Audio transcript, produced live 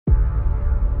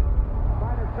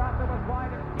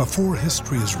Before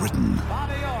history is written,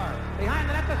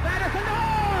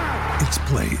 it's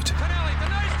played.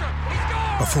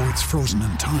 Before it's frozen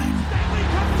in time,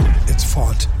 it's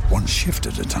fought one shift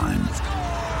at a time.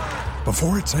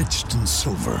 Before it's etched in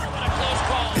silver,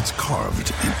 it's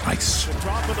carved in ice.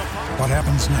 What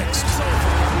happens next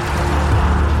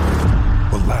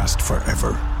will last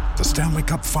forever. The Stanley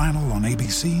Cup Final on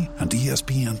ABC and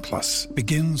ESPN Plus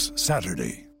begins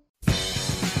Saturday.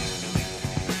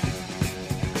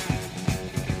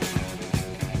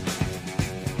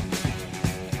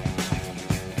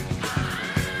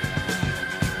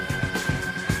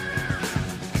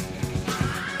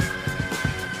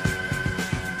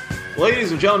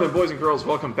 Ladies and gentlemen, boys and girls,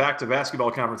 welcome back to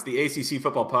Basketball Conference, the ACC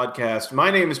Football Podcast.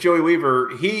 My name is Joey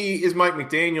Weaver. He is Mike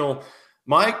McDaniel.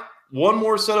 Mike, one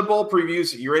more set of bowl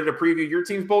previews. You ready to preview your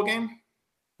team's bowl game?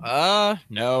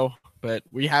 No, but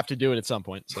we have to do it at some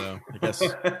point. So I guess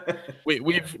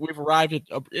we've arrived at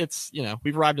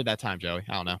we've arrived at that time, Joey.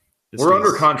 I don't know. We're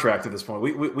under contract at this point.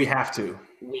 We have to.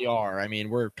 We are. I mean,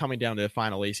 we're coming down to the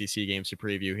final ACC games to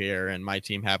preview here, and my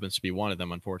team happens to be one of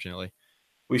them, unfortunately.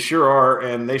 We sure are,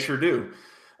 and they sure do.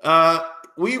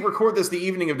 We record this the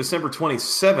evening of December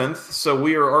 27th, so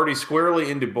we are already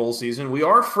squarely into bowl season. We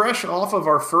are fresh off of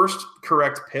our first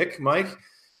correct pick, Mike.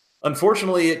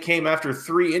 Unfortunately, it came after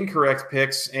 3 incorrect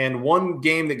picks and one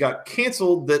game that got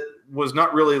canceled that was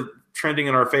not really trending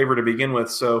in our favor to begin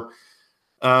with. So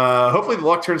hopefully the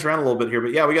luck turns around a little bit here.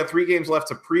 But, yeah, we got 3 games left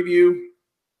to preview.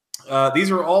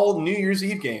 These are all New Year's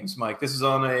Eve games, Mike. This is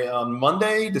on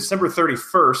Monday, December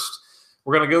 31st.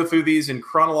 We're going to go through these in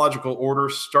chronological order,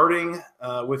 starting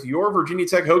with your Virginia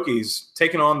Tech Hokies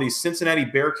taking on the Cincinnati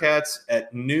Bearcats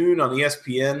at noon on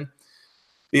ESPN.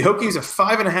 The Hokies, a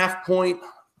 5.5-point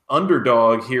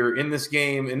underdog here in this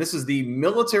game, and this is the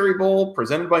Military Bowl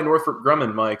presented by Northrop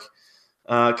Grumman, Mike.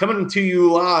 Coming to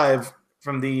you live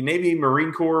from the Navy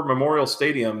Marine Corps Memorial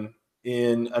Stadium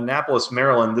in Annapolis,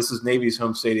 Maryland. This is Navy's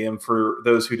home stadium for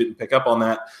those who didn't pick up on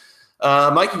that.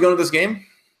 Mike, you going to this game?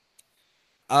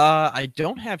 I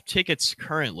don't have tickets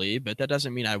currently, but that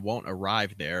doesn't mean I won't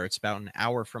arrive there. It's about an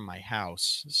hour from my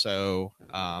house. So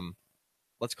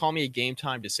let's call me a game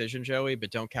time decision, Joey, but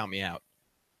don't count me out.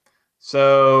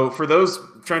 So for those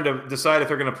trying to decide if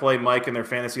they're going to play Mike in their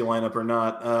fantasy lineup or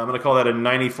not, I'm going to call that a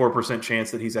 94% chance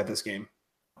that he's at this game.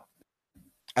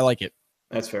 I like it.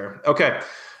 That's fair. Okay.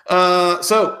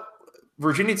 So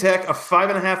Virginia Tech, a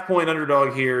 5.5-point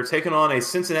underdog here, taking on a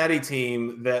Cincinnati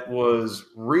team that was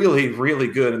really, really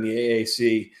good in the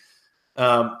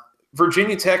AAC.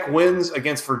 Virginia Tech wins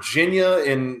against Virginia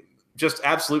in just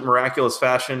absolute miraculous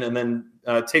fashion, and then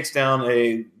takes down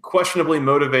a questionably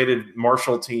motivated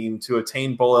Marshall team to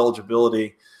attain bowl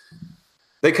eligibility.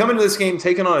 They come into this game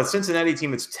taking on a Cincinnati team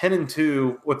that's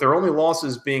 10-2, with their only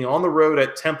losses being on the road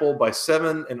at Temple by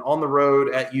 7 and on the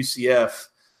road at UCF.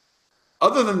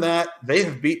 Other than that, they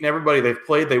have beaten everybody they've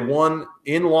played. They won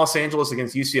in Los Angeles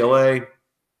against UCLA.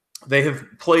 They have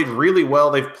played really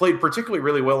well. They've played particularly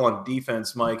really well on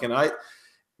defense, Mike. And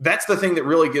that's the thing that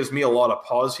really gives me a lot of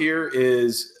pause here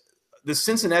is the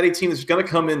Cincinnati team is going to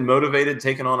come in motivated,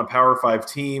 taking on a Power 5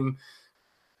 team,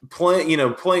 playing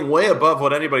way above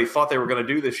what anybody thought they were going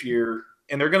to do this year.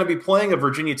 And they're going to be playing a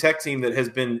Virginia Tech team that has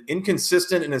been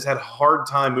inconsistent and has had a hard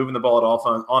time moving the ball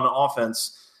on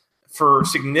offense for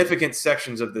significant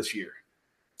sections of this year.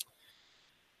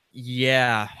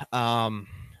 Yeah.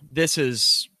 This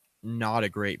is not a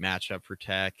great matchup for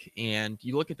Tech. And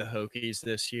you look at the Hokies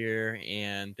this year,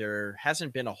 and there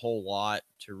hasn't been a whole lot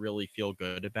to really feel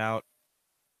good about.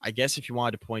 I guess if you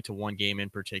wanted to point to one game in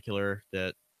particular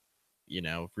that,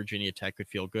 Virginia Tech could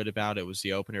feel good about, it was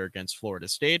the opener against Florida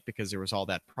State, because there was all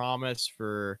that promise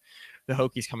for the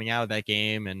Hokies coming out of that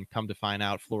game, and come to find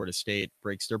out Florida State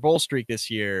breaks their bowl streak this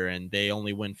year and they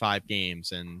only win 5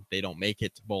 games and they don't make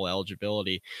it to bowl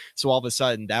eligibility. So all of a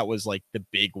sudden that was like the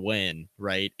big win,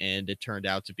 right? And it turned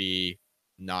out to be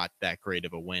not that great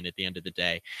of a win at the end of the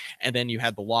day. And then you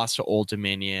had the loss to Old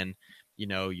Dominion.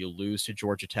 You lose to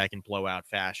Georgia Tech in blowout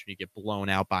fashion. You get blown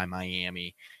out by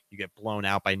Miami. You get blown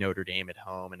out by Notre Dame at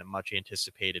home in a much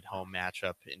anticipated home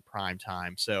matchup in prime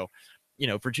time. So,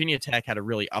 Virginia Tech had a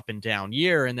really up and down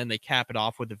year, and then they cap it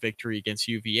off with a victory against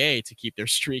UVA to keep their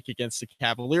streak against the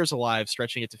Cavaliers alive,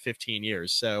 stretching it to 15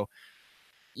 years. So,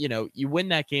 you win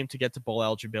that game to get to bowl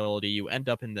eligibility. You end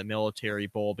up in the Military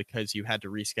Bowl because you had to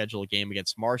reschedule a game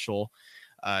against Marshall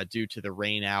due to the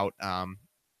rain out.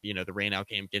 The rain out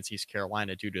game against East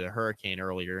Carolina due to the hurricane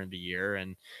earlier in the year.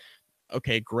 And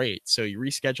okay, great. So you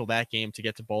reschedule that game to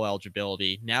get to bowl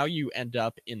eligibility. Now you end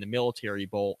up in the Military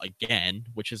Bowl again,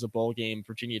 which is a bowl game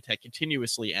Virginia Tech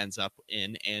continuously ends up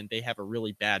in, and they have a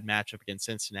really bad matchup against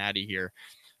Cincinnati here.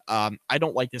 I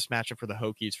don't like this matchup for the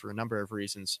Hokies for a number of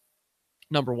reasons.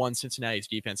 Number one, Cincinnati's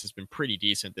defense has been pretty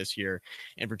decent this year,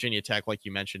 and Virginia Tech, like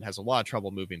you mentioned, has a lot of trouble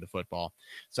moving the football.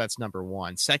 So that's number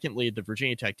one. Secondly, the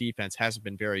Virginia Tech defense hasn't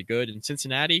been very good, and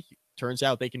Cincinnati, turns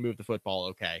out they can move the football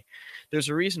okay. There's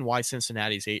a reason why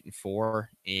Cincinnati's 8-4,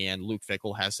 and Luke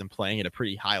Fickell has them playing at a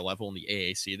pretty high level in the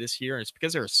AAC this year, and it's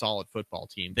because they're a solid football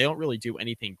team. They don't really do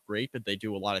anything great, but they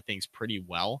do a lot of things pretty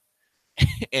well.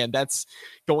 And that's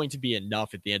going to be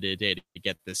enough at the end of the day to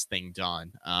get this thing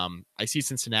done. I see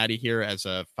Cincinnati here as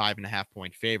a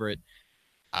 5.5-point favorite.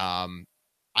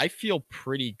 I feel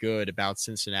pretty good about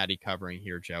Cincinnati covering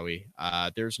here, Joey.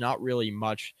 There's not really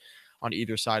much on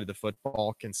either side of the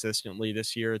football consistently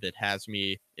this year that has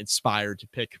me inspired to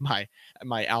pick my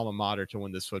alma mater to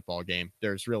win this football game.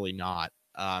 There's really not.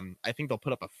 I think they'll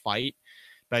put up a fight.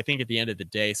 But I think at the end of the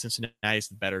day, Cincinnati is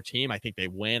the better team. I think they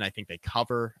win. I think they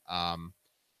cover.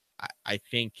 I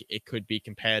think it could be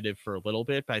competitive for a little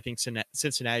bit, but I think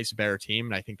Cincinnati's a better team,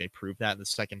 and I think they prove that in the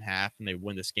second half, and they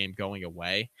win this game going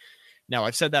away. Now,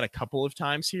 I've said that a couple of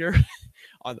times here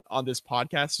on this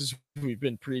podcast as we've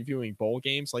been previewing bowl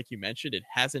games. Like you mentioned, it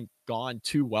hasn't gone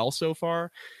too well so far,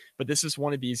 but this is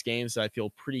one of these games that I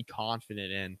feel pretty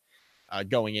confident in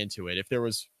going into it. If there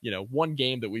was, one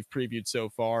game that we've previewed so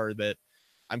far that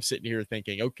I'm sitting here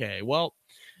thinking, okay, well,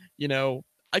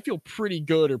 I feel pretty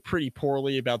good or pretty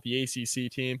poorly about the ACC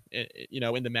team,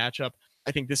 in the matchup.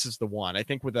 I think this is the one. I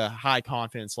think with a high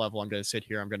confidence level, I'm going to sit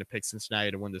here. I'm going to pick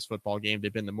Cincinnati to win this football game.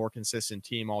 They've been the more consistent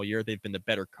team all year. They've been the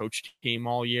better coached team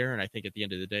all year. And I think at the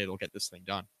end of the day, they'll get this thing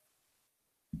done.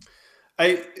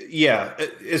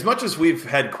 As much as we've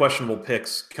had questionable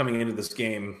picks coming into this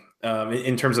game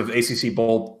in terms of ACC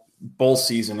bowl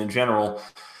season in general,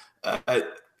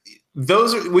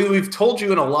 we've told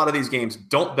you in a lot of these games,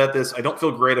 don't bet this. I don't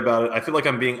feel great about it. I feel like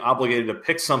I'm being obligated to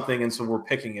pick something, and so we're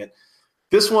picking it.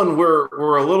 This one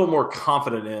we're a little more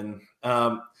confident in.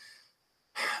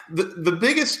 The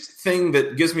biggest thing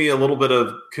that gives me a little bit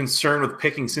of concern with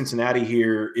picking Cincinnati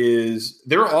here is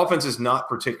their offense is not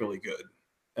particularly good.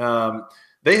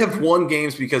 They have won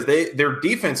games because their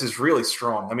defense is really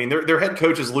strong. I mean, their head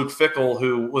coach is Luke Fickell,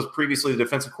 who was previously the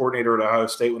defensive coordinator at Ohio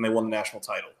State when they won the national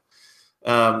title.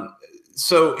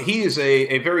 So he is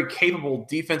a very capable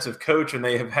defensive coach, and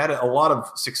they have had a lot of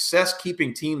success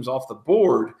keeping teams off the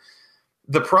board.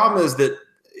 The problem is that,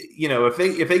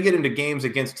 if they get into games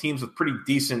against teams with pretty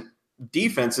decent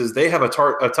defenses, they have a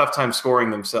tough time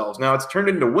scoring themselves. Now, it's turned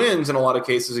into wins in a lot of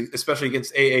cases, especially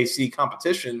against AAC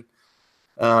competition.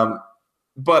 But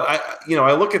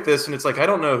I look at this and it's like, I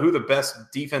don't know who the best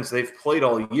defense they've played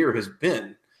all year has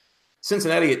been.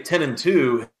 Cincinnati at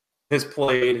 10-2 has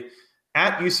played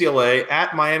at UCLA,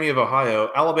 at Miami of Ohio,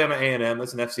 Alabama A&M,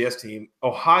 that's an FCS team,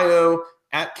 Ohio,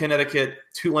 at Connecticut,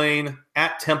 Tulane,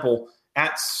 at Temple,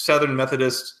 at Southern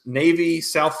Methodist, Navy,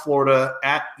 South Florida,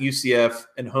 at UCF,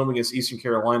 and home against Eastern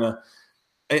Carolina.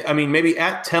 I mean, maybe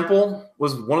at Temple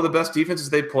was one of the best defenses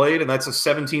they played, and that's a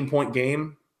 17-point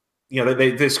game.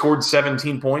 They scored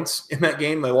 17 points in that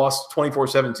game. They lost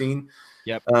 24-17.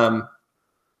 Yep.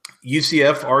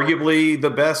 UCF, arguably the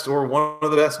best or one of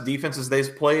the best defenses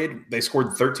they've played. They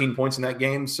scored 13 points in that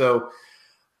game. So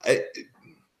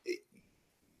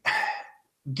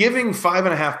giving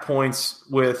 5.5 points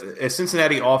with a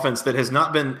Cincinnati offense that has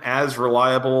not been as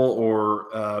reliable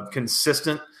or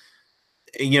consistent,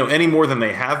 any more than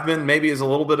they have been, maybe is a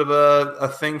little bit of a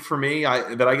thing for me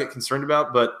that I get concerned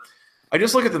about. But I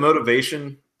just look at the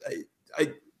motivation.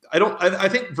 I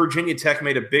think Virginia Tech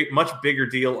made a much bigger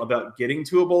deal about getting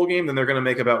to a bowl game than they're going to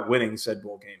make about winning said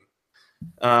bowl game.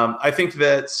 I think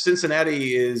that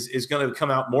Cincinnati is going to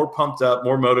come out more pumped up,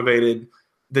 more motivated.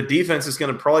 The defense is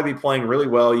going to probably be playing really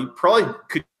well. You probably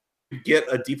could get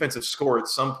a defensive score at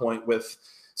some point with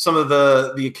some of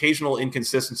the occasional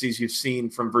inconsistencies you've seen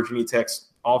from Virginia Tech's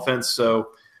offense. So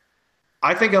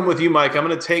I think I'm with you, Mike. I'm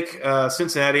going to take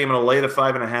Cincinnati. I'm going to lay the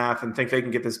 5.5 and think they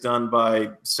can get this done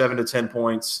by 7 to 10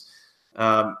 points.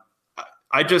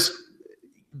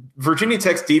 Virginia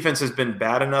Tech's defense has been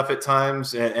bad enough at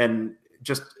times, and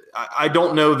I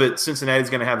don't know that Cincinnati's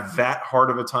going to have that hard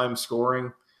of a time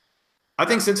scoring. I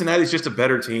think Cincinnati's just a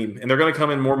better team, and they're going to come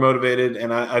in more motivated,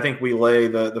 and I think we lay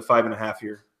the 5.5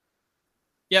 here.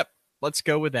 Yep, let's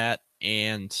go with that,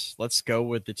 and let's go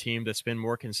with the team that's been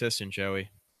more consistent,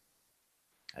 Joey.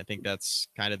 I think that's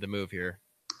kind of the move here.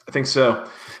 I think so.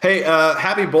 Hey,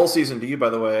 happy bowl season to you, by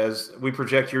the way, as we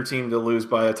project your team to lose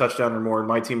by a touchdown or more, and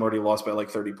my team already lost by like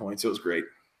 30 points. It was great.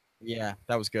 Yeah,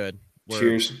 that was good.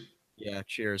 Cheers. Yeah,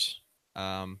 cheers.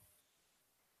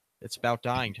 It's about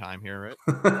dying time here, right?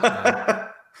 I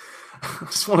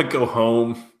just want to go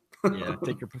home. Yeah,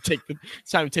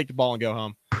 it's time to take the ball and go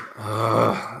home.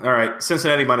 All right,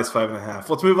 Cincinnati minus 5.5.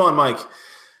 Let's move on, Mike.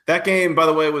 That game, by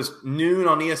the way, was noon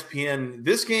on ESPN.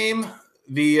 This game,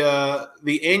 the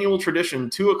annual tradition,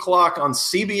 2:00 on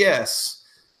CBS.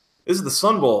 This is the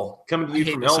Sun Bowl coming to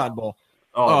you from Sun Bowl.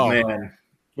 Oh man,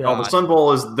 the Sun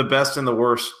Bowl is the best and the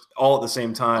worst all at the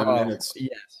same time, and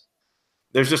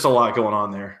there's just a lot going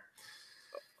on there.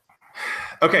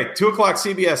 Okay, 2:00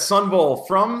 CBS Sun Bowl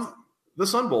from the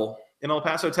Sun Bowl in El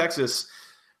Paso, Texas.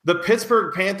 The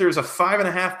Pittsburgh Panthers, a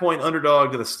 5.5-point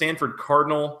underdog to the Stanford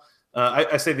Cardinal.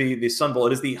 I say the Sun Bowl.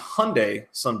 It is the Hyundai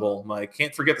Sun Bowl, Mike.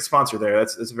 Can't forget the sponsor there.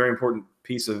 That's a very important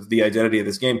piece of the identity of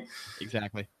this game.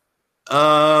 Exactly.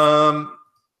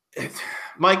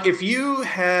 Mike, if you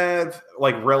have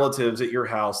like relatives at your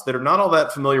house that are not all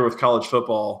that familiar with college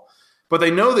football, but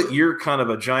they know that you're kind of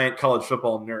a giant college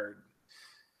football nerd,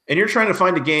 and you're trying to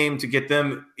find a game to get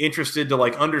them interested to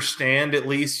like understand at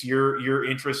least your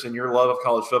interest and your love of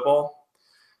college football,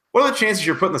 what are the chances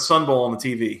you're putting the Sun Bowl on the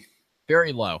TV?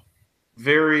 Very low.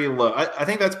 Very low. I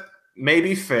think that's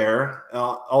maybe fair,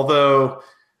 although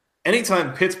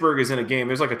anytime Pittsburgh is in a game,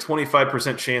 there's like a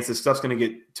 25% chance this stuff's going to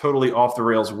get totally off the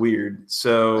rails weird.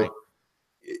 So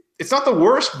It's not the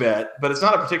worst bet, but it's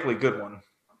not a particularly good one.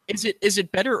 Is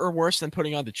it better or worse than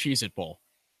putting on the Cheez-It Bowl?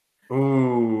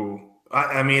 Ooh.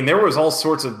 I mean, there was all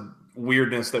sorts of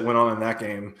weirdness that went on in that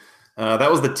game.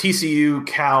 That was the TCU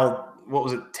Cal, what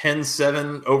was it,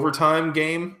 10-7 overtime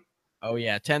game? Oh,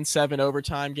 yeah, 10-7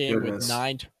 overtime game. Goodness.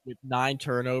 with nine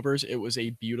turnovers. It was a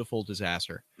beautiful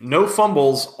disaster. No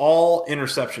fumbles, all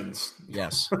interceptions.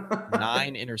 Yes,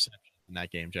 9 interceptions in that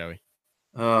game, Joey.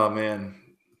 Oh, man.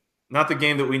 Not the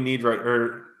game that we need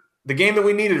or the game that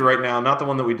we needed right now, not the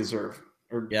one that we deserve.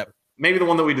 Or maybe the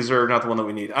one that we deserve, not the one that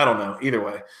we need. I don't know. Either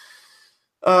way.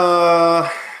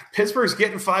 Pittsburgh's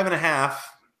getting 5.5.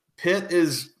 Pitt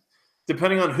is,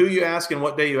 depending on who you ask and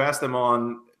what day you ask them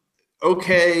on,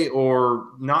 okay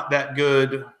or not that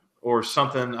good or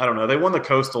something. I don't know. They won the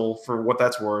Coastal for what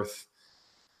that's worth.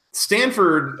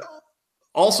 Stanford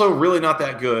also really not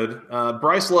that good.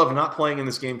 Bryce Love not playing in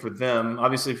this game for them.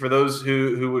 Obviously, for those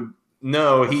who would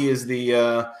know, he is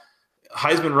the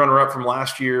Heisman runner-up from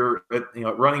last year at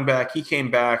running back. He came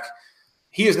back.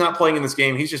 He is not playing in this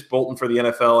game. He's just bolting for the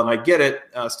NFL, and I get it.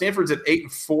 Stanford's at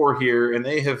 8-4 here, and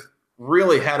they have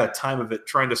really had a time of it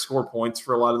trying to score points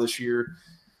for a lot of this year.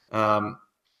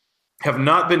 Have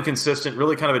not been consistent,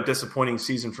 really kind of a disappointing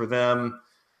season for them.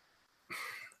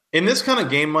 In this kind of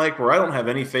game, Mike, where I don't have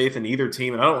any faith in either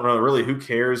team, and I don't know really who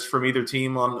cares from either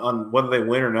team on whether they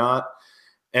win or not,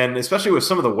 and especially with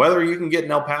some of the weather you can get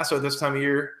in El Paso this time of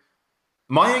year,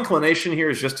 my inclination here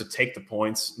is just to take the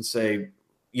points and say,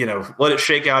 let it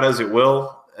shake out as it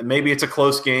will. And maybe it's a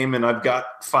close game, and I've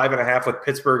got 5.5 with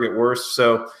Pittsburgh at worst.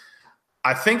 So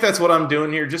I think that's what I'm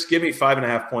doing here. Just give me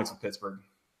 5.5 points with Pittsburgh.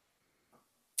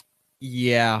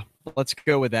 Yeah, let's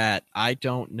go with that. I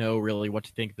don't know really what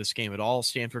to think of this game at all.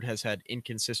 Stanford has had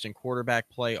inconsistent quarterback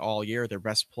play all year. Their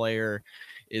best player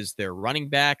is their running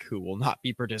back, who will not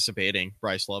be participating.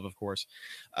 Bryce Love, of course,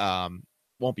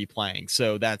 won't be playing.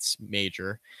 So that's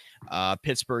major.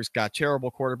 Pittsburgh's got terrible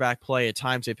quarterback play. At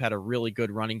times they've had a really good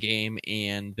running game,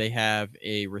 and they have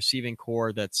a receiving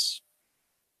core that's,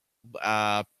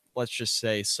 let's just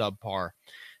say, subpar.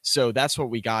 So that's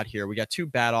what we got here. We got 2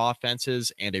 bad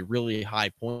offenses and a really high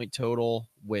point total,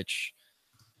 which,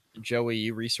 Joey,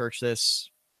 you researched this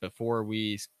before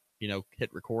we,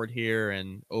 hit record here,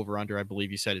 and over under, I believe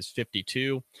you said, is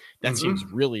 52. That seems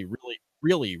really, really,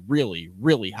 really, really,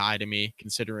 really high to me,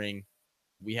 considering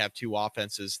we have 2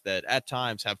 offenses that at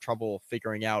times have trouble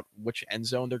figuring out which end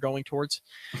zone they're going towards,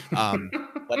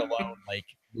 let alone like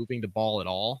moving the ball at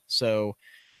all. So,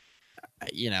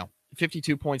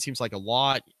 52 points seems like a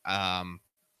lot.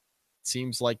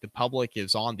 Seems like the public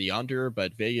is on the under,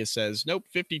 but Vegas says, nope,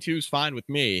 52 is fine with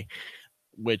me,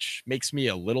 which makes me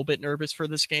a little bit nervous for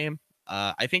this game.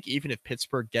 I think even if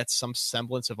Pittsburgh gets some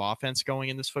semblance of offense going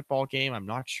in this football game, I'm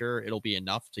not sure it'll be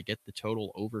enough to get the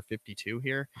total over 52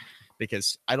 here,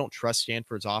 because I don't trust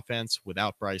Stanford's offense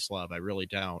without Bryce Love. I really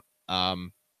don't.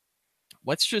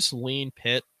 Let's just lean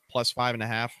Pitt plus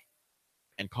 5.5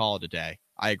 and call it a day.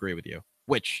 I agree with you.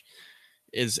 Which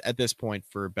is at this point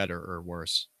for better or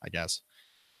worse, I guess.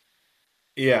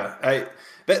 Yeah,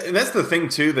 that's the thing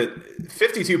too, that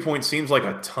 52 points seems like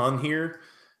a ton here,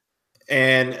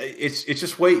 and it's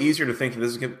just way easier to think that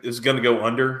this is going to go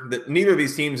under. That neither of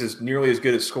these teams is nearly as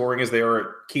good at scoring as they are at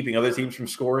keeping other teams from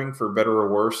scoring, for better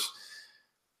or worse.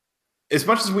 As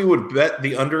much as we would bet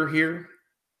the under here,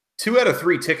 2 out of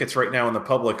 3 tickets right now in the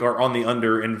public are on the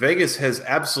under, and Vegas has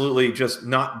absolutely just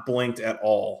not blinked at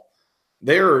all.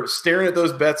 they're staring at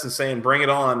those bets and saying, bring it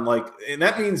on. Like, and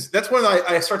that means that's when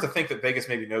I start to think that Vegas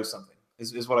maybe knows something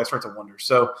is what I start to wonder.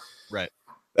 So right.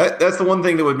 That's the one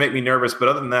thing that would make me nervous. But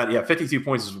other than that, yeah, 52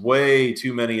 points is way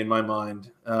too many in my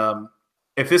mind.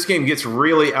 If this game gets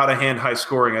really out of hand, high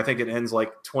scoring, I think it ends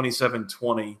like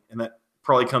 27-20, and that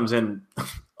probably comes in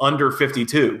under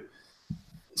 52.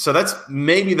 So that's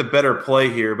maybe the better play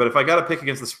here. But if I got to pick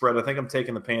against the spread, I think I'm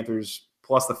taking the Panthers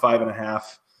plus the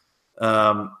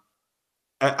 5.5.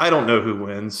 I don't know who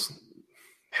wins.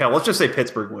 Hell, let's just say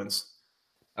Pittsburgh wins.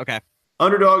 Okay.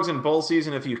 Underdogs in bowl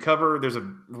season, if you cover, there's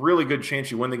a really good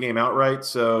chance you win the game outright.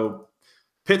 So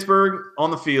Pittsburgh on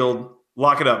the field,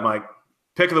 lock it up, Mike.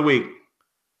 Pick of the week.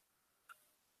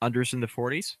 Unders in the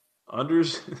 40s?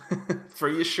 Unders for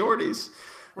you shorties.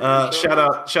 Shout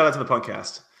out to the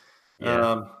Punkcast.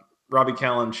 Yeah. Robbie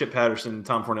Callan, Chip Patterson,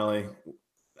 Tom Fornelli.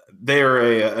 They are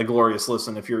a glorious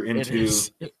listen if you're into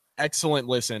excellent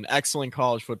listen, excellent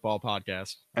college football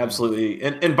podcast. Absolutely.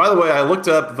 And by the way, I looked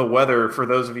up the weather for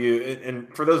those of you,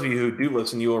 and for those of you who do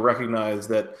listen, you will recognize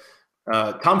that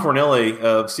Tom Fornelli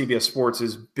of CBS Sports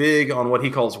is big on what he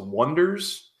calls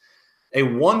wonders. A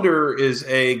wonder is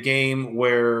a game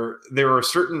where there are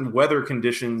certain weather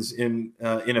conditions in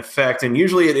effect, and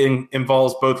usually it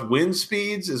involves both wind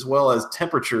speeds as well as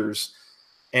temperatures.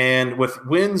 And with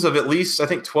winds of at least, I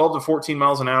think, 12 to 14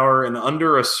 miles an hour and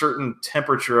under a certain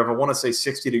temperature of, I want to say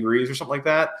 60 degrees or something like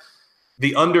that,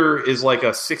 the under is like a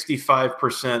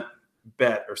 65%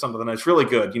 bet or something. And it's really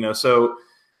good, So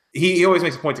he always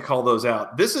makes a point to call those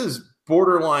out. This is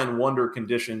borderline wonder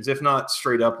conditions, if not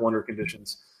straight up wonder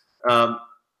conditions.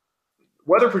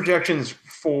 Weather projections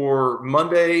for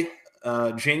Monday,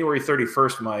 January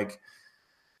 31st, Mike.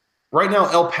 Right now,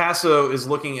 El Paso is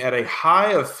looking at a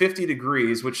high of 50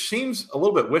 degrees, which seems a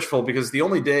little bit wishful because the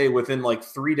only day within like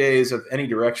 3 days of any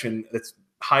direction that's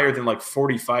higher than like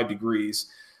 45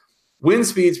 degrees. Wind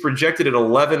speeds projected at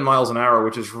 11 miles an hour,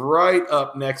 which is right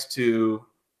up next to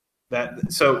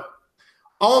that. So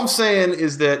all I'm saying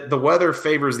is that the weather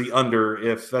favors the under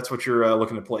if that's what you're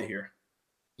looking to play here.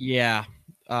 Yeah.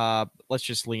 Let's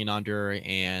just lean under.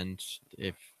 And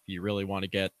if you really want to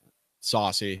get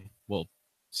saucy, we'll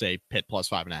say Pitt plus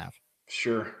 5.5.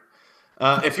 Sure.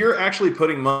 If you're actually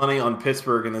putting money on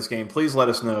Pittsburgh in this game, please let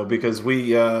us know because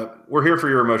we're here for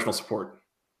your emotional support.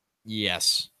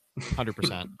 Yes,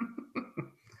 100%.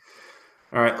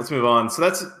 All right, let's move on. So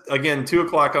that's, again, 2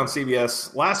 o'clock on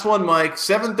CBS. Last one, Mike,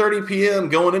 7:30 p.m.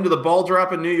 going into the ball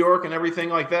drop in New York and everything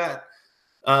like that.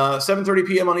 7:30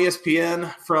 p.m. on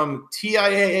ESPN from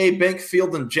TIAA Bank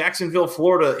Field in Jacksonville,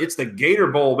 Florida. It's the Gator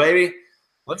Bowl, baby.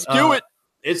 Let's do it.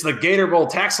 It's the Gator Bowl,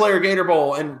 TaxSlayer Gator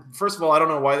Bowl. And first of all, I don't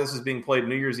know why this is being played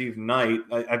New Year's Eve night.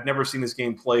 I've never seen this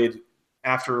game played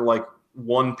after like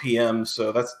 1 p.m.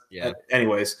 So that's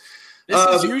anyways.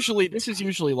 This is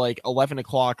usually like 11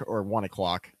 o'clock or 1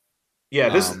 o'clock. Yeah,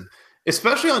 this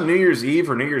especially on New Year's Eve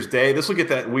or New Year's Day, this will get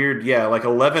that weird, like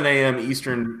 11 a.m.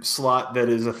 Eastern slot that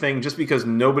is a thing just because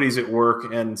nobody's at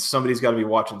work and somebody's got to be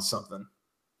watching something.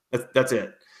 That's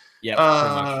it. Yeah.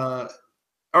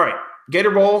 All right, Gator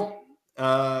Bowl.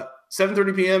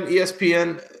 7:30 p.m.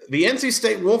 ESPN. The NC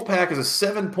State Wolfpack is a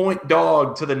 7-point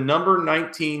dog to the number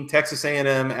 19 Texas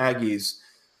A&M Aggies.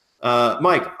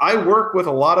 Mike, I work with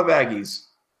a lot of Aggies.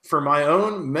 For my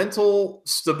own mental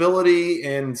stability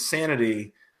and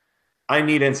sanity, I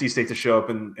need NC State to show up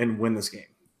and win this game.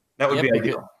 That would be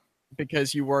ideal.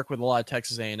 Because you work with a lot of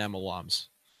Texas A&M alums.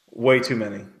 Way too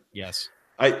many. Yes.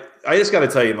 I just got to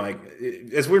tell you, Mike,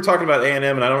 as we were talking about A&M,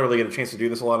 and I don't really get a chance to do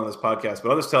this a lot on this podcast, but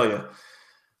I'll just tell you,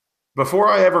 before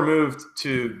I ever moved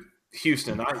to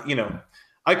Houston,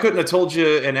 I couldn't have told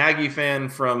you an Aggie fan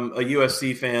from a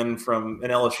USC fan, from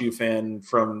an LSU fan,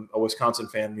 from a Wisconsin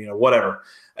fan, whatever.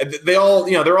 They all,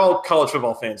 they're all college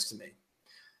football fans to me.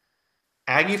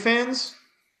 Aggie fans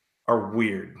are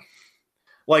weird.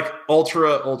 Like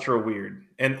ultra weird.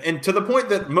 And to the point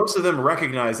that most of them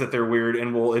recognize that they're weird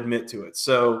and will admit to it.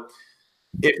 So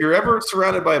if you're ever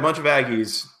surrounded by a bunch of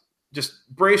Aggies, just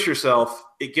brace yourself.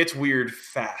 It gets weird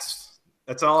fast.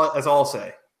 That's all I'll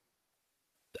say.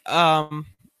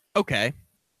 Okay.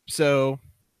 So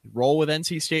roll with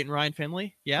NC State and Ryan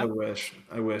Finley. Yeah. I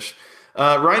wish.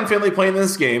 Ryan Finley playing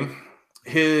this game.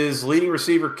 His leading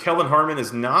receiver, Kellen Harmon,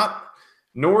 is not,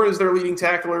 nor is their leading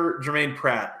tackler, Jermaine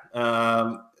Pratt.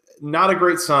 Not a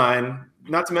great sign.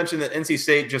 Not to mention that NC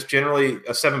State just generally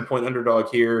a 7-point underdog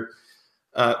here.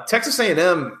 Texas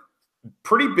A&M,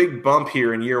 pretty big bump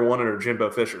here in year one under Jimbo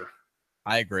Fisher.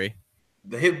 I agree.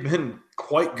 They've been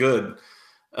quite good.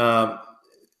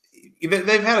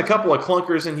 They've had a couple of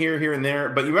clunkers in here and there.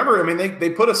 But you remember,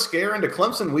 they put a scare into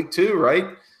Clemson week 2, right?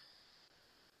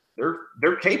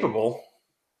 They're capable.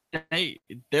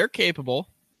 They're capable.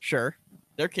 Sure.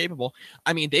 They're capable.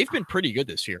 I mean, they've been pretty good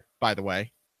this year, by the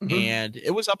way. Mm-hmm. And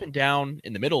it was up and down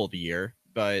in the middle of the year,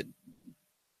 but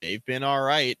they've been all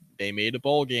right. They made a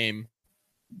bowl game.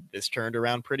 This turned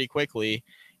around pretty quickly.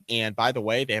 And by the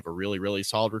way, they have a really, really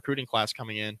solid recruiting class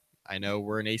coming in. I know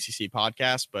we're an ACC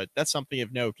podcast, but that's something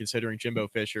of note considering Jimbo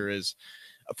Fisher is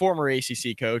a former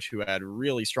ACC coach who had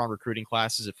really strong recruiting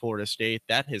classes at Florida State.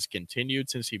 That has continued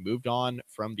since he moved on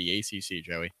from the ACC,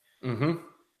 Joey. Mm-hmm.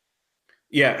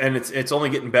 Yeah, and it's only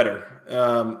getting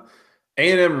better.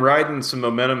 A&M riding some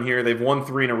momentum here. They've won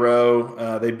 3 in a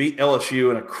row. They beat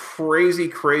LSU in a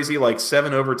crazy like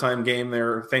 7 overtime game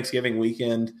there Thanksgiving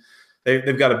weekend.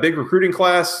 They've got a big recruiting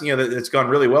class. That's gone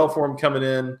really well for them coming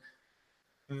in.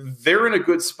 They're in a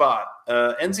good spot.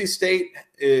 NC State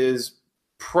is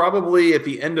probably at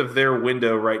the end of their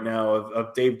window right now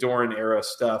of Dave Doeren era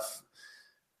stuff,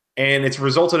 and it's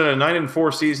resulted in a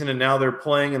 9-4 season. And now they're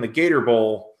playing in the Gator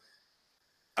Bowl.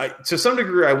 To some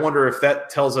degree, I wonder if that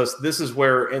tells us this is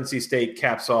where NC State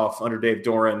caps off under Dave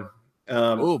Doeren.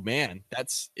 Oh man,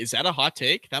 is that a hot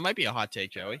take? That might be a hot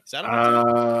take, Joey. Is that a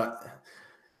hot take?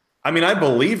 I mean, I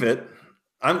believe it.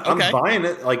 I'm buying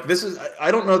it. Like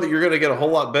I don't know that you're going to get a whole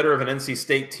lot better of an NC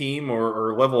State team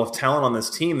or level of talent on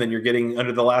this team than you're getting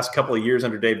under the last couple of years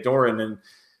under Dave Doeren. And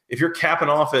if you're capping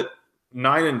off at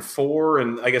 9-4,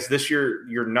 and I guess this year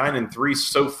you're 9-3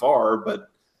 so far,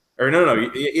 you're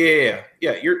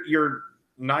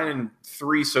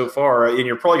 9-3 so far, and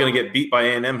you're probably going to get beat by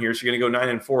A&M here, so you're going to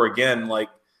go 9-4 again. Like,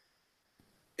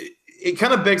 it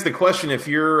kind of begs the question: if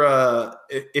you're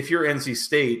NC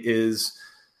State, is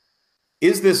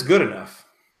this good enough?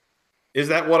 Is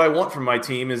that what I want from my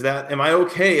team? Am I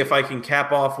okay if I can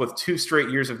cap off with 2 straight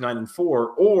years of 9-4,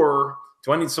 or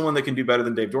do I need someone that can do better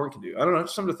than Dave Doeren can do? I don't know.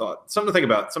 Just something to think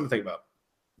about.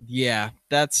 Yeah,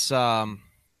 that's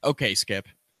okay, Skip.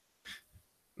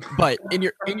 But in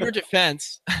your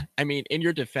defense,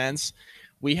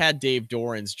 we had Dave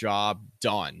Doeren's job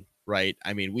done, right?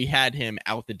 I mean, we had him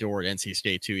out the door at NC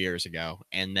State 2 years ago,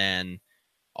 and then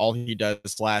all he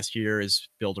does last year is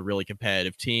build a really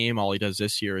competitive team. All he does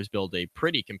this year is build a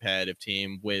pretty competitive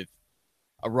team with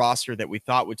a roster that we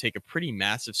thought would take a pretty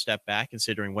massive step back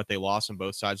considering what they lost on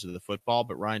both sides of the football,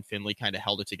 but Ryan Finley kind of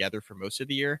held it together for most of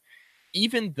the year.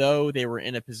 Even though they were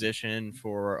in a position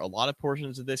for a lot of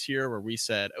portions of this year where we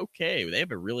said, okay, they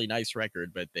have a really nice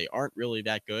record, but they aren't really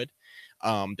that good.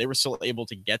 They were still able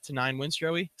to get to 9 wins,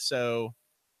 Joey. So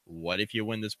what if you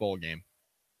win this bowl game?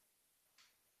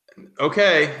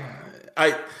 Okay.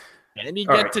 And you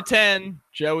get to 10,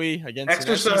 Joey, against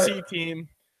an SEC team.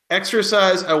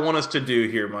 Exercise I want us to do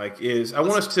here, Mike, is I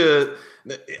want us to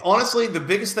 – honestly, the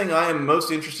biggest thing I am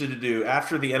most interested to do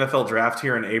after the NFL draft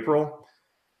here in April –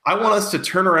 I want us to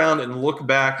turn around and look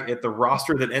back at the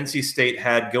roster that NC State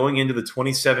had going into the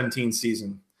 2017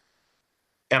 season.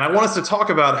 And I want us to talk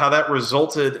about how that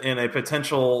resulted in a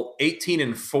potential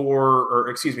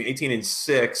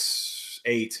 18-6,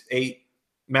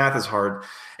 math is hard,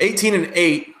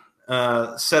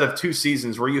 18-8 set of 2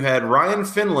 seasons where you had Ryan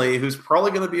Finley, who's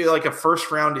probably going to be like a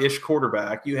first-round-ish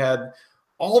quarterback. You had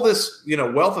all this,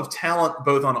 wealth of talent,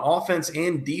 both on offense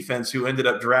and defense, who ended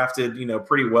up drafted,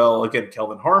 pretty well. Again,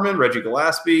 Kelvin Harmon, Reggie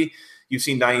Gillespie. You've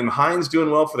seen Nyheim Hines doing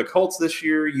well for the Colts this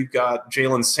year. You've got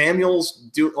Jalen Samuels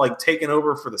taking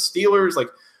over for the Steelers. Like,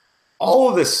 all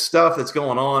of this stuff that's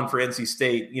going on for NC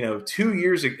State, 2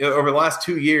 years over the last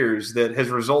 2 years that has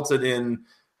resulted in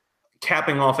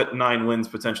capping off at 9 wins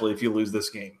potentially if you lose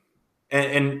this game.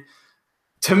 And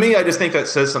to me, I just think that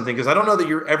says something, because I don't know that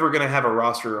you're ever going to have a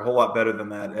roster a whole lot better than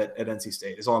that at NC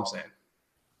State, is all I'm saying.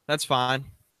 That's fine.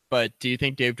 But do you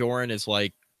think Dave Doeren is,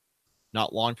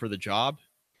 not long for the job?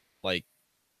 Do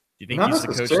you think not he's the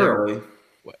coach necessarily. There?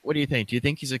 What do you think? Do you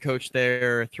think he's a coach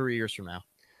there 3 years from now?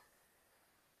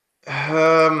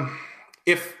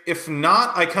 If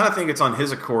not, I kind of think it's on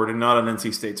his accord and not on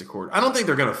NC State's accord. I don't think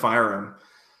they're going to fire him.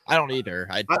 I don't either.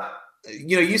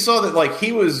 You saw that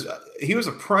he was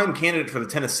a prime candidate for the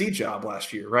Tennessee job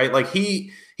last year, right?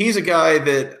 He's a guy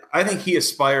that I think he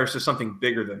aspires to something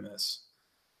bigger than this,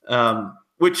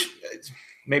 which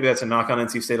maybe that's a knock on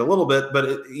NC State a little bit,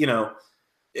 but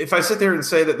if I sit there and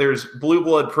say that there's blue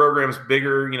blood programs,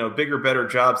 bigger, better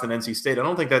jobs than NC State, I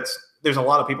don't think there's a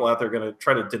lot of people out there going to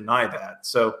try to deny that.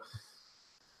 So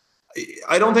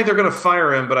I don't think they're going to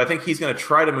fire him, but I think he's going to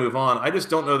try to move on. I just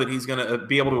don't know that he's going to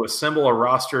be able to assemble a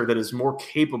roster that is more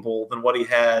capable than what he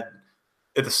had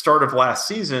at the start of last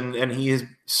season, and he has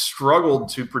struggled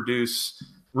to produce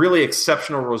really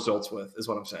exceptional results with, is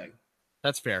what I'm saying.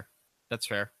 That's fair.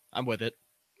 I'm with it.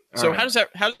 So how does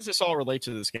this all relate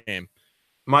to this game?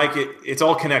 Mike, it's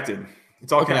all connected.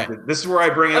 It's all connected. This is where I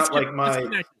bring out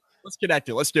Let's connect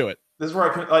it. Let's do it. This is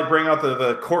where I bring out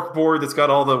the cork board that's got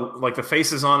all the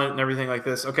faces on it and everything like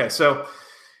this. Okay, so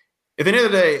at the end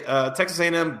of the day, Texas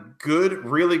A&M,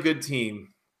 really good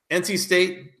team. NC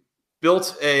State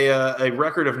built a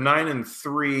record of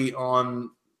 9-3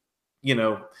 on,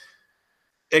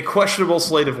 a questionable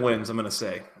slate of wins, I'm going to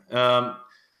say.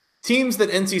 Teams that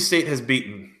NC State has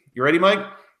beaten. You ready, Mike?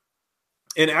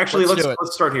 And actually,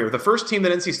 let's start here. The first team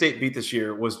that NC State beat this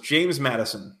year was James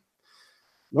Madison.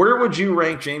 Where would you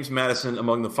rank James Madison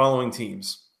among the following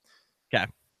teams? Okay.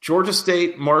 Georgia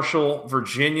State, Marshall,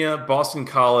 Virginia, Boston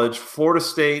College, Florida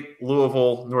State,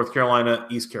 Louisville, North Carolina,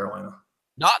 East Carolina.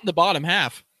 Not in the bottom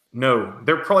half. No,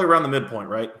 they're probably around the midpoint,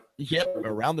 right? Yep,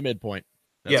 around the midpoint.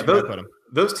 That's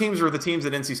those teams are the teams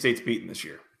that NC State's beaten this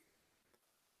year.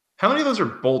 How many of those are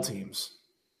bowl teams?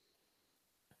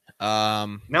 Now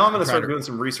I'm going to start doing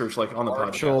some research, like on the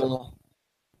podcast.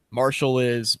 Marshall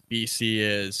is, BC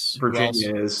is,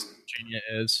 Virginia is.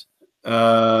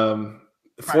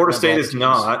 Florida State is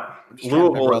not.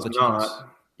 Louisville is not.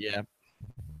 Yeah.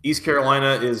 East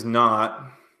Carolina is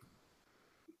not.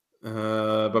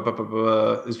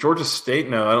 Is Georgia State?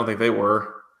 No, I don't think they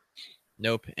were.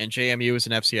 Nope. And JMU is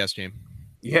an FCS team.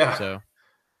 Yeah.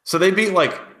 So they beat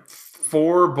like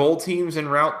 4 bowl teams en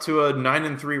route to a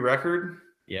 9-3 record.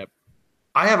 Yep.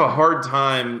 I have a hard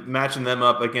time matching them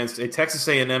up against a Texas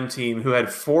A&M team who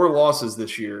had 4 losses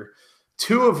this year,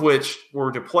 2 of which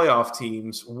were to playoff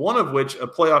teams, one of which a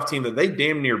playoff team that they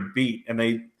damn near beat, and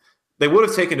they would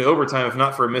have taken to overtime if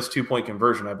not for a missed 2-point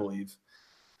conversion, I believe.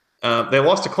 They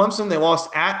lost to Clemson. They lost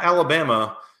at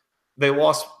Alabama. They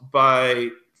lost by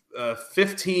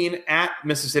 15 at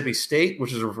Mississippi State,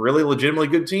 which is a really legitimately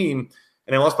good team,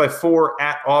 and they lost by 4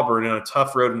 at Auburn in a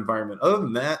tough road environment. Other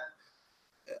than that,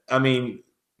 I mean,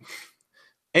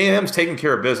 A&M's taking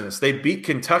care of business. They beat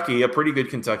Kentucky, a pretty good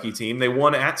Kentucky team. They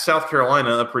won at South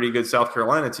Carolina, a pretty good South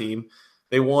Carolina team.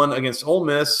 They won against Ole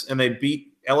Miss, and they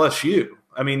beat LSU.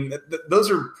 I mean,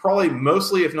 those are probably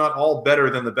mostly, if not all, better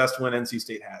than the best win NC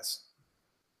State has.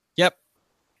 Yep.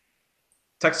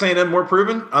 Texas A&M more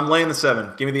proven? I'm laying the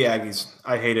 7. Give me the Aggies.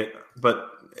 I hate it,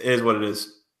 but it is what it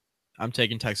is. I'm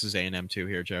taking Texas A&M too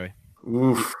here, Joey.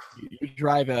 Oof. You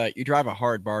drive a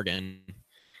hard bargain,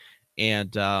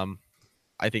 and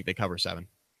I think they cover 7.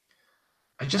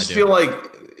 I just feel like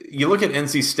you look at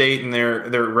NC State and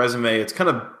their resume, it's kind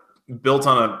of built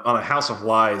on a house of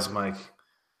lies, Mike.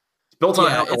 It's built on a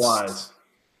house of lies.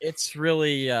 It's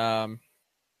really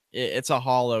it's a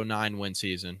hollow 9-win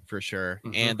season for sure.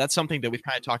 Mm-hmm. And that's something that we've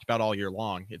kind of talked about all year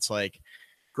long. It's like,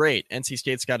 great, NC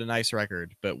State's got a nice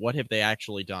record, but what have they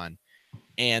actually done?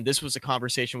 And this was a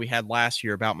conversation we had last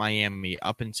year about Miami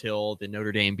up until the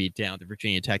Notre Dame beat down, the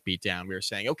Virginia Tech beat down. We were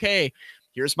saying, okay,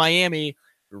 here's Miami,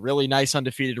 a really nice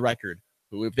undefeated record.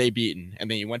 Who have they beaten? And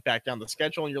then you went back down the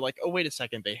schedule and you're like, oh, wait a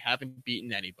second, they haven't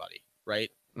beaten anybody, right?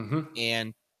 Mm-hmm.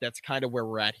 And that's kind of where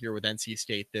we're at here with NC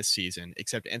State this season,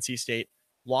 except NC State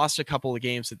lost a couple of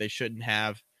games that they shouldn't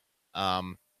have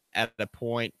at a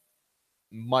point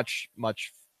much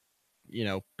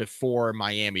before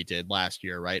Miami did last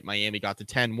year, right? Miami got to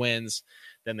 10 wins,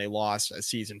 then they lost a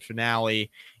season finale,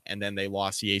 and then they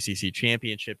lost the ACC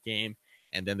championship game,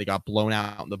 and then they got blown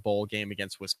out in the bowl game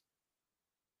against Wisconsin.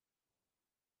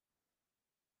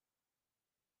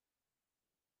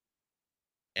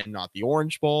 And not the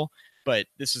Orange Bowl, but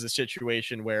this is a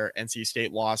situation where NC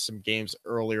State lost some games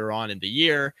earlier on in the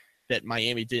year that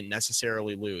Miami didn't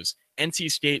necessarily lose.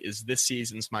 NC State is this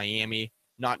season's Miami.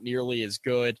 Not nearly as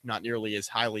good, not nearly as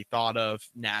highly thought of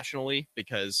nationally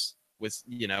because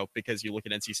you look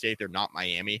at NC State, they're not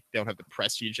Miami. They don't have the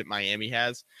prestige that Miami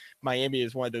has. Miami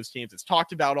is one of those teams that's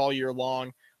talked about all year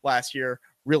long. Last year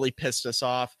really pissed us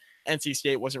off. NC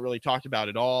State wasn't really talked about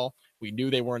at all. We knew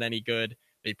they weren't any good.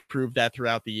 They proved that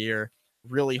throughout the year.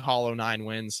 Really hollow 9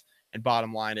 wins. And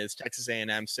bottom line is Texas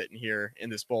A&M sitting here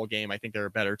in this bowl game. I think they're a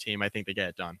better team. I think they get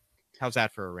it done. How's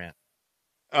that for a rant?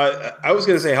 I was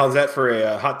going to say, how's that for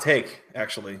a hot take,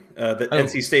 actually, that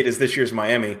NC State is this year's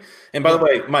Miami. And by the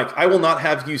way, Mike, I will not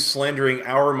have you slandering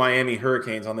our Miami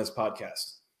Hurricanes on this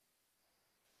podcast.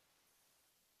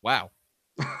 Wow.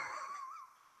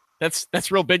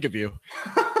 That's real big of you.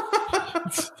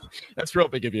 That's real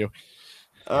big of you.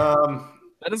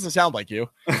 That doesn't sound like you.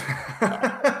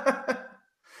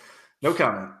 No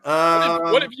comment.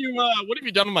 What have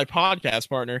you done with my podcast,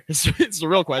 partner? It's the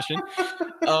real question.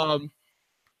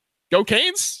 Go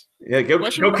Canes? Yeah,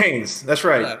 go Canes. That's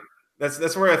right. Yeah.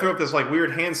 That's where I threw up this like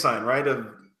weird hand sign, right? Of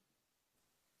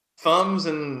thumbs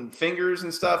and fingers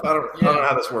and stuff. I don't know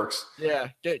how this works. Yeah,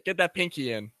 get that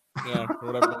pinky in. Yeah,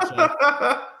 or whatever.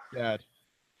 God.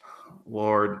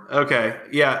 Lord. Okay.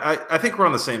 Yeah, I think we're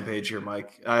on the same page here,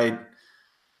 Mike.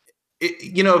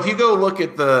 If you go look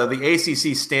at the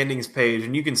ACC standings page,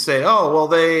 and you can say, oh, well,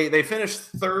 they finished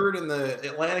third in the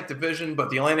Atlantic Division, but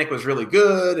the Atlantic was really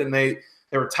good, and they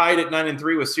were tied at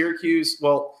 9-3 with Syracuse.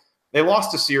 Well, they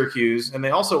lost to Syracuse, and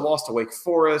they also lost to Wake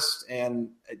Forest, and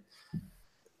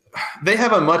they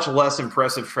have a much less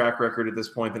impressive track record at this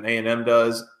point than A&M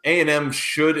does. A&M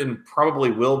should and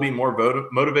probably will be more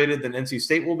motivated than NC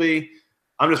State will be.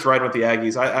 I'm just riding with the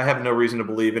Aggies. I have no reason to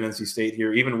believe in NC State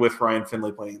here, even with Ryan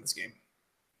Finley playing in this game.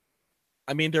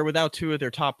 I mean, they're without two of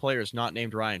their top players not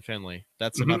named Ryan Finley.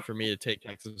 That's enough for me to take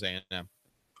Texas A&M.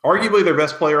 Arguably their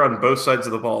best player on both sides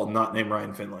of the ball, not named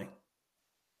Ryan Finley.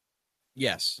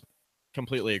 Yes,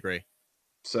 completely agree.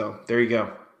 So there you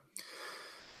go.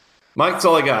 Mike, that's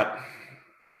all I got.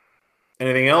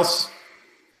 Anything else?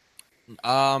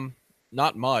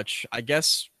 Not much. I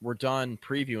guess we're done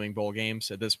previewing bowl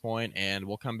games at this point, and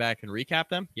we'll come back and recap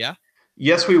them. Yeah?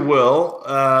 Yes, we will.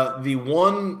 The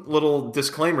one little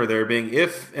disclaimer there being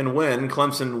if and when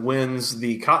Clemson wins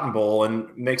the Cotton Bowl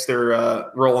and makes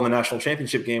their role in the national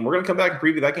championship game, we're going to come back and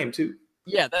preview that game too.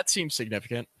 Yeah, that seems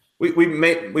significant. We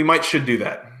should do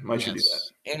that. Should do that.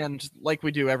 And like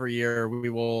we do every year, we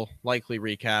will likely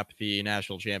recap the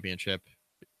national championship.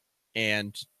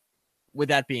 And with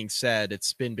that being said,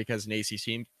 it's been because an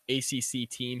ACC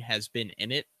team has been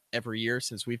in it every year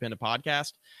since we've been a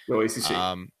podcast. Go ACC.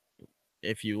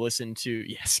 If you listen to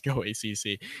go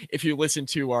ACC. If you listen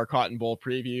to our Cotton Bowl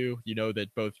preview, you know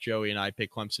that both Joey and I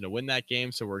picked Clemson to win that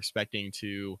game. So we're expecting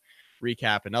to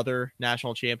recap another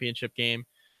national championship game.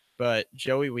 But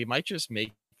Joey, we might just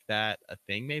make that a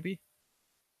thing, maybe.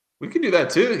 We can do that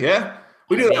too. Yeah,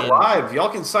 we do that live. Y'all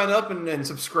can sign up and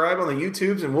subscribe on the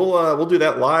YouTubes, and we'll do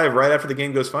that live right after the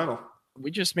game goes final.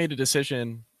 We just made a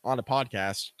decision on a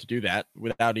podcast to do that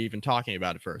without even talking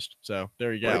about it first. So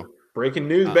there you go. Breaking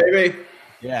news, baby.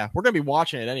 Yeah, we're gonna be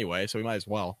watching it anyway, so we might as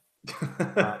well.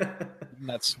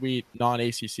 That sweet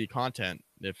non-ACC content,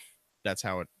 if that's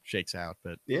how it shakes out.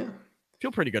 But yeah.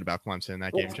 Feel pretty good about Clemson in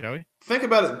that game, Joey. Think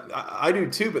about it. I do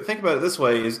too, but think about it this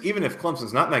way: is even if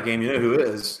Clemson's not in that game, you know who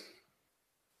is.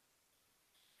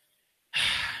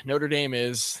 Notre Dame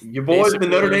is your boys, the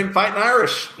Notre Dame Fighting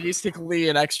Irish. Basically,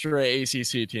 an extra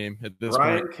ACC team at this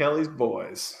point. Ryan Kelly's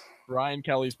boys. Ryan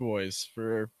Kelly's boys.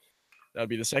 That'd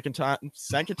be the second time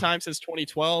since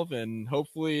 2012, and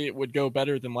hopefully it would go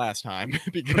better than last time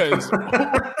because,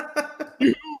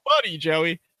 buddy,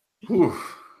 Joey.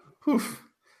 Oof.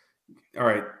 All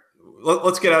right,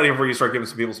 let's get out of here before you start giving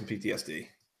some people some PTSD.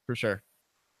 For sure.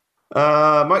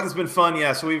 Mike, it's been fun.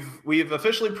 Yeah, so we've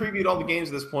officially previewed all the games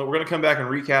at this point. We're going to come back and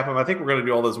recap them. I think we're going to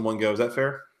do all those in one go. Is that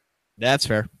fair? That's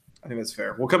fair. I think that's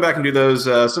fair. We'll come back and do those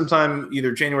sometime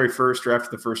either January 1st or after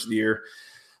the first of the year.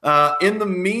 In the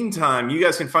meantime, you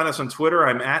guys can find us on Twitter.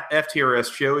 I'm at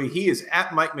FTRS Joey. He is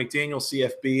at Mike McDaniel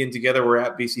CFB, and together we're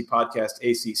at BC Podcast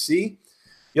ACC.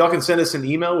 Y'all can send us an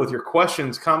email with your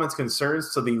questions, comments,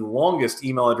 concerns to the longest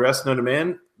email address known to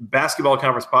man,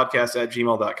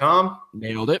 basketballconferencepodcast@gmail.com.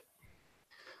 Nailed it.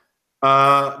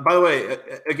 By the way,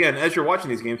 again, as you're watching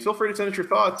these games, feel free to send us your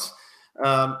thoughts.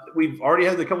 We've already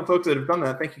had a couple folks that have done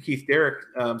that. Thank you, Keith Derrick.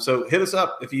 So hit us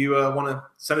up if you want to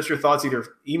send us your thoughts,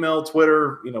 either email,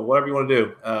 Twitter, whatever you want to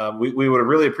do. We would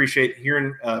really appreciate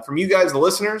hearing from you guys, the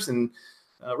listeners, and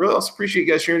really also appreciate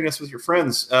you guys sharing us with your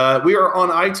friends. We are on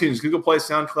iTunes, Google Play,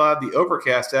 SoundCloud, the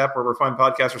Overcast app, where fine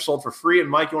podcasts are sold for free. And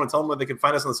Mike, you want to tell them where they can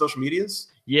find us on the social medias?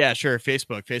 Yeah, sure.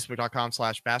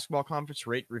 Facebook.com/basketballconference.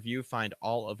 Rate, review, find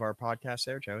all of our podcasts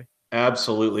there, Joey.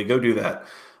 Absolutely. Go do that.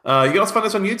 You can also find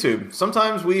us on YouTube.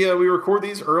 Sometimes we record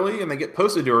these early and they get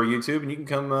posted to our YouTube, and you can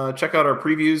come check out our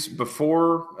previews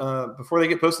before they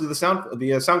get posted to the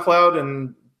SoundCloud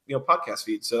and podcast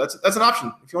feed. So that's an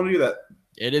option if you want to do that.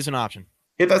 It is an option.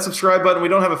 Hit that subscribe button. We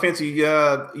don't have a fancy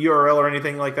URL or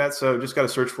anything like that, so just got to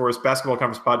search for us. Basketball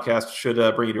Conference Podcast should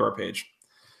bring you to our page.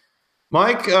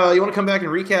 Mike, you want to come back and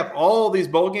recap all these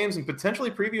bowl games and potentially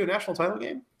preview a national title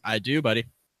game? I do, buddy.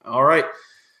 All right.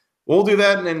 We'll do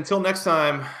that. And until next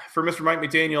time, for Mr. Mike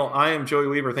McDaniel, I am Joey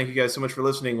Weaver. Thank you guys so much for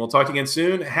listening. We'll talk to you again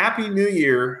soon. Happy New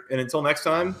Year. And until next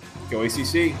time, go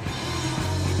ACC.